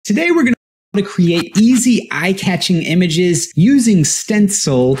Today we're going to create easy eye-catching images using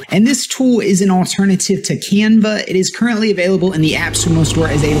Stencil, and this tool is an alternative to Canva. It is currently available in the AppSumo store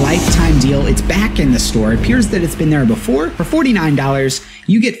as a lifetime deal. It's back in the store. It appears that it's been there before. For $49,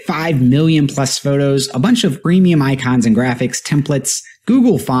 you get 5 million plus photos, a bunch of premium icons and graphics, templates,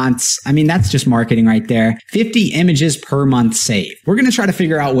 Google fonts. I mean, that's just marketing right there. 50 images per month saved. We're going to try to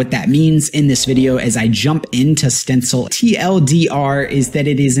figure out what that means in this video as I jump into Stencil. TLDR is that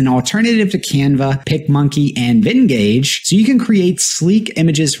it is an alternative to Canva, PicMonkey, and Vengage, so you can create sleek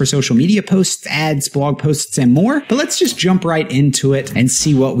images for social media posts, ads, blog posts, and more. But let's just jump right into it and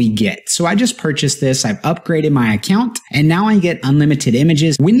see what we get. So I just purchased this. I've upgraded my account, and now I get unlimited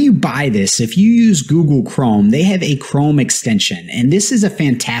images. When you buy this, if you use Google Chrome, they have a Chrome extension, and this is a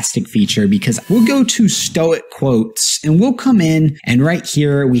fantastic feature because we'll go to Stoic Quotes and we'll come in, and right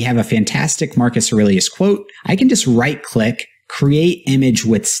here we have a fantastic Marcus Aurelius quote. I can just right click, create image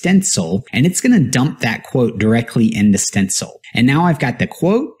with Stencil, and it's going to dump that quote directly into Stencil. And now I've got the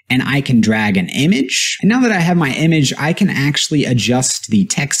quote, and I can drag an image. And now that I have my image, I can actually adjust the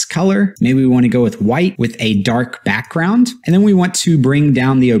text color. Maybe we want to go with white with a dark background. And then we want to bring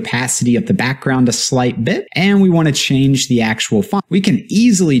down the opacity of the background a slight bit. And we want to change the actual font. We can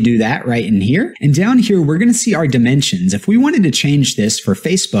easily do that right in here. And down here, we're going to see our dimensions. If we wanted to change this for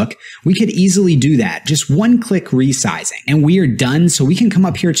Facebook, we could easily do that. Just one click resizing. And we are done. So we can come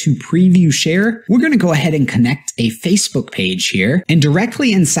up here to preview share. We're going to go ahead and connect a Facebook page here. And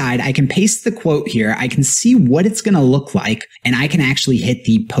directly inside, I can paste the quote here. I can see what it's going to look like, and I can actually hit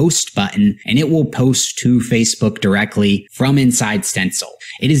the post button, and it will post to Facebook directly from inside Stencil.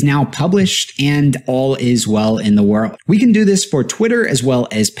 It is now published, and all is well in the world. We can do this for Twitter as well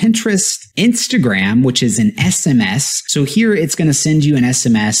as Pinterest, Instagram, which is an SMS. So here it's going to send you an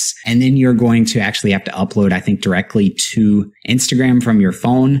SMS, and then you're going to actually have to upload, I think, directly to Instagram from your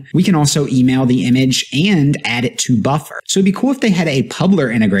phone. We can also email the image and add it to Buffer. So it'd be cool if they had a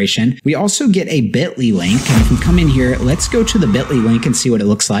Publer integration. We also get a bit.ly link, and if we come in here, let's go to the bit.ly link and see what it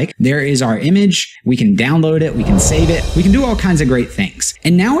looks like. There is our image. We can download it. We can save it. We can do all kinds of great things.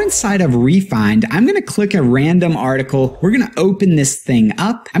 And now inside of Refind, I'm going to click a random article. We're going to open this thing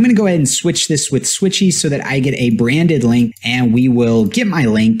up. I'm going to go ahead and switch this with Switchy so that I get a branded link, and we will get my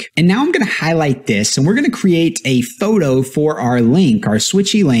link. And now I'm going to highlight this, and we're going to create a photo for our link, our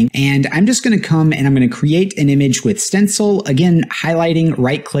Switchy link. And I'm just going to come and I'm going to create an image with Stencil. Again, highlighting,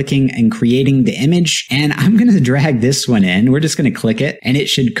 right-clicking, and creating the image. And I'm going to drag this one in. We're just going to click it, and it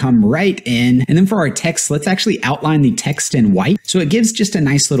should come right in. And then for our text, let's actually outline the text in white, so it gives just a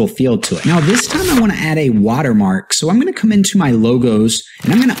nice little feel to it. Now this time I want to add a watermark. So I'm going to come into my logos,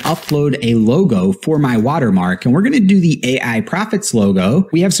 and I'm going to upload a logo for my watermark. And we're going to do the aiPROFITz logo.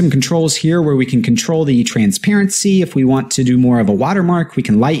 We have some controls here where we can control the transparency. If we want to do more of a watermark, we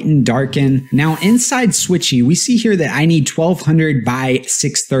can lighten, darken. Now inside Switchy, we see here that I need 1200 by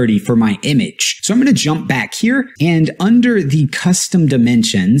 630 for my image. So I'm going to jump back here, and under the custom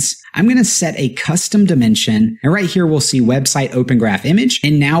dimensions, I'm going to set a custom dimension, and right here we'll see website open graph image,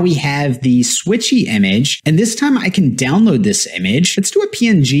 and now we have the Switchy image, and this time I can download this image. Let's do a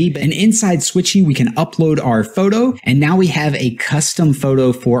PNG, and inside Switchy we can upload our photo, and now we have a custom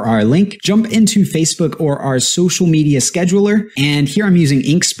photo for our link. Jump into Facebook or our social media scheduler, and here I'm using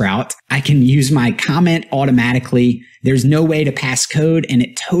Inksprout. I can use my comment automatically. There's no way to pass code, and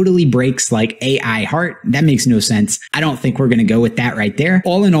it totally breaks like AI heart. That makes no sense. I don't think we're going to go with that right there.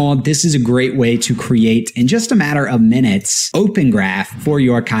 All in all, this is a great way to create, in just a matter of minutes, open graph for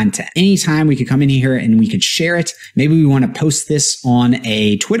your content. Anytime we could come in here and we could share it. Maybe we want to post this on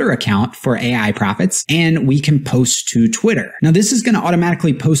a Twitter account for aiPROFITz, and we can post to Twitter. Now this is going to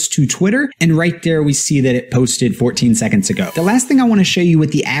automatically post to Twitter, and right there we see that it posted 14 seconds ago. The last thing I want to show you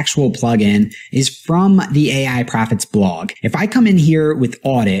with the actual plugin is from the aiPROFITz blog. If I come in here with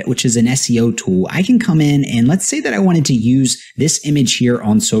Audit, which is an SEO tool, I can come in, and let's say that I wanted to use this image here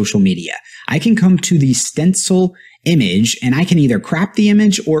on social media. I can come to the Stencil image, and I can either crop the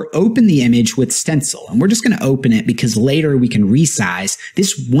image or open the image with Stencil. And we're just going to open it because later we can resize.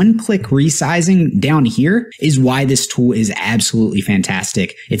 This one-click resizing down here is why this tool is absolutely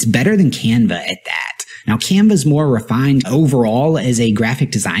fantastic. It's better than Canva at that. Now, Canva is more refined overall as a graphic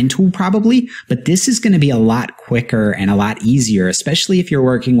design tool probably, but this is going to be a lot quicker and a lot easier, especially if you're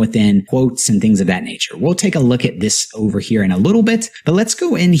working within quotes and things of that nature. We'll take a look at this over here in a little bit, but let's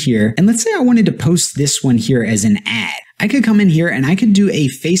go in here, and let's say I wanted to post this one here as an ad. I could come in here and I could do a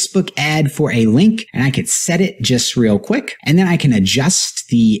Facebook ad for a link, and I could set it just real quick. And then I can adjust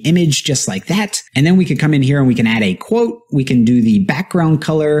the image just like that. And then we could come in here and we can add a quote. We can do the background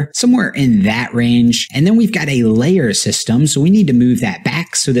color somewhere in that range. And then we've got a layer system. So we need to move that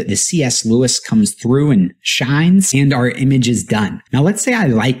back so that the C.S. Lewis comes through and shines, and our image is done. Now let's say I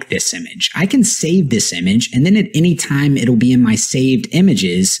like this image. I can save this image, and then at any time it'll be in my saved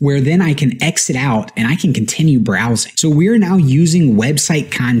images, where then I can exit out and I can continue browsing. So we're now using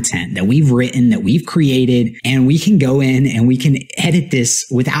website content that we've written, that we've created, and we can go in and we can edit this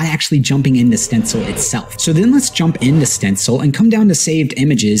without actually jumping into Stencil itself. So then let's jump into Stencil and come down to saved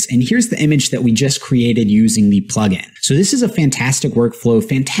images. And here's the image that we just created using the plugin. So this is a fantastic workflow,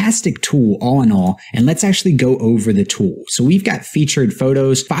 fantastic tool all in all. And let's actually go over the tool. So we've got featured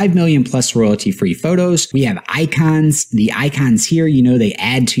photos, 5 million plus royalty-free photos. We have icons. The icons here, you know, they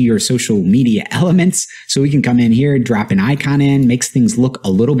add to your social media elements. So we can come in here, drop an icon in, makes things look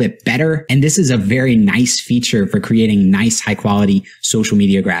a little bit better. And this is a very nice feature for creating nice, high quality social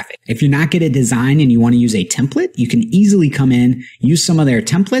media graphic. If you're not good at design and you want to use a template, you can easily come in, use some of their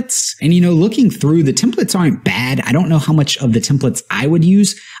templates. And you know, looking through, the templates aren't bad. I don't know how much of the templates I would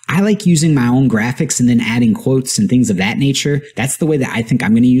use. I like using my own graphics and then adding quotes and things of that nature. That's the way that I think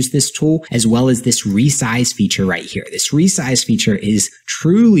I'm going to use this tool, as well as this resize feature right here. This resize feature is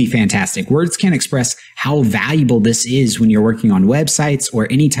truly fantastic. Words can't express how valuable this is when you're working on websites or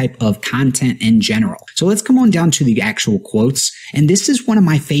any type of content in general. So let's come on down to the actual quotes. And this is one of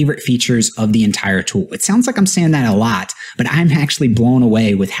my favorite features of the entire tool. It sounds like I'm saying that a lot, but I'm actually blown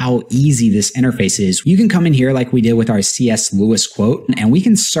away with how easy this interface is. You can come in here like we did with our C.S. Lewis quote, and we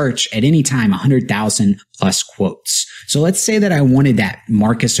can search at any time 100,000 plus quotes. So let's say that I wanted that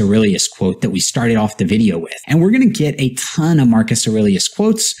Marcus Aurelius quote that we started off the video with, and we're going to get a ton of Marcus Aurelius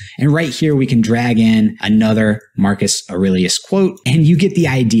quotes. And right here, we can drag in another Marcus Aurelius quote, and you get the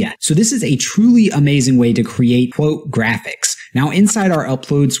idea. So this is a truly amazing way to create quote graphics. Now, inside our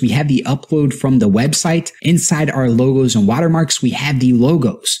uploads, we have the upload from the website. Inside our logos and watermarks, we have the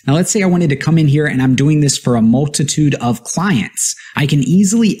logos. Now, let's say I wanted to come in here and I'm doing this for a multitude of clients. I can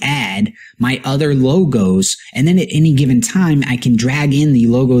easily add my other logos, and then at any given time, I can drag in the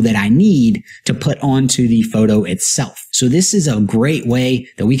logo that I need to put onto the photo itself. So this is a great way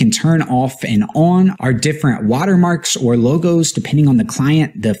that we can turn off and on our different watermarks or logos depending on the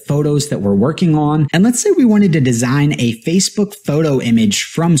client, the photos that we're working on. And let's say we wanted to design a Facebook photo image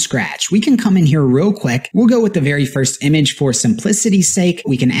from scratch. We can come in here real quick. We'll go with the very first image for simplicity's sake.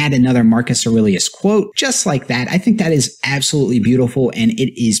 We can add another Marcus Aurelius quote just like that. I think that is absolutely beautiful and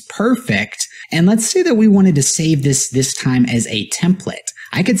it is perfect. And let's say that we wanted to save this time as a template.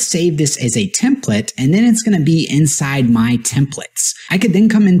 I could save this as a template, and then it's going to be inside my templates. I could then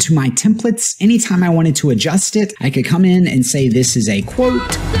come into my templates. Anytime I wanted to adjust it, I could come in and say this is a quote.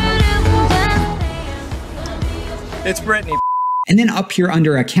 It's Brittany. And then up here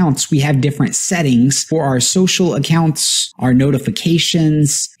under accounts, we have different settings for our social accounts, our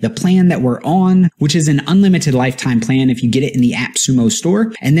notifications, the plan that we're on, which is an unlimited lifetime plan if you get it in the AppSumo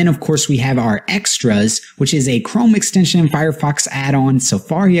store. And then of course we have our extras, which is a Chrome extension, Firefox add-on,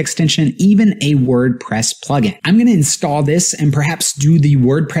 Safari extension, even a WordPress plugin. I'm going to install this and perhaps do the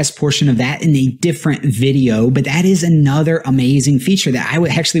WordPress portion of that in a different video, but that is another amazing feature that I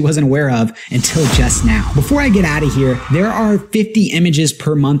actually wasn't aware of until just now. Before I get out of here, there are 50 images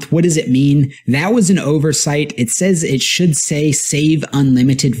per month. What does it mean? That was an oversight. It says it should say save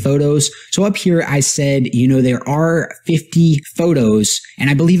unlimited photos. So up here I said, you know, there are 50 photos, and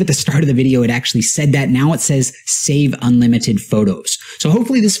I believe at the start of the video it actually said that. Now it says save unlimited photos. So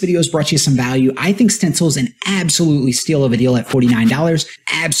hopefully this video has brought you some value. I think Stencil is an absolutely steal of a deal at $49.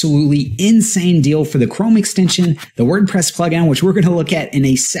 Absolutely insane deal for the Chrome extension, the WordPress plugin, which we're going to look at in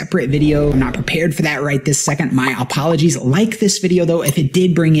a separate video. I'm not prepared for that right this second. My apologies. Like this video though, if it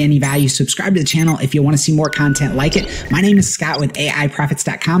did bring you any value, subscribe to the channel if you want to see more content like it. My name is Scott with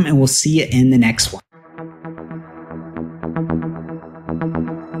aiPROFITz.com, and we'll see you in the next one.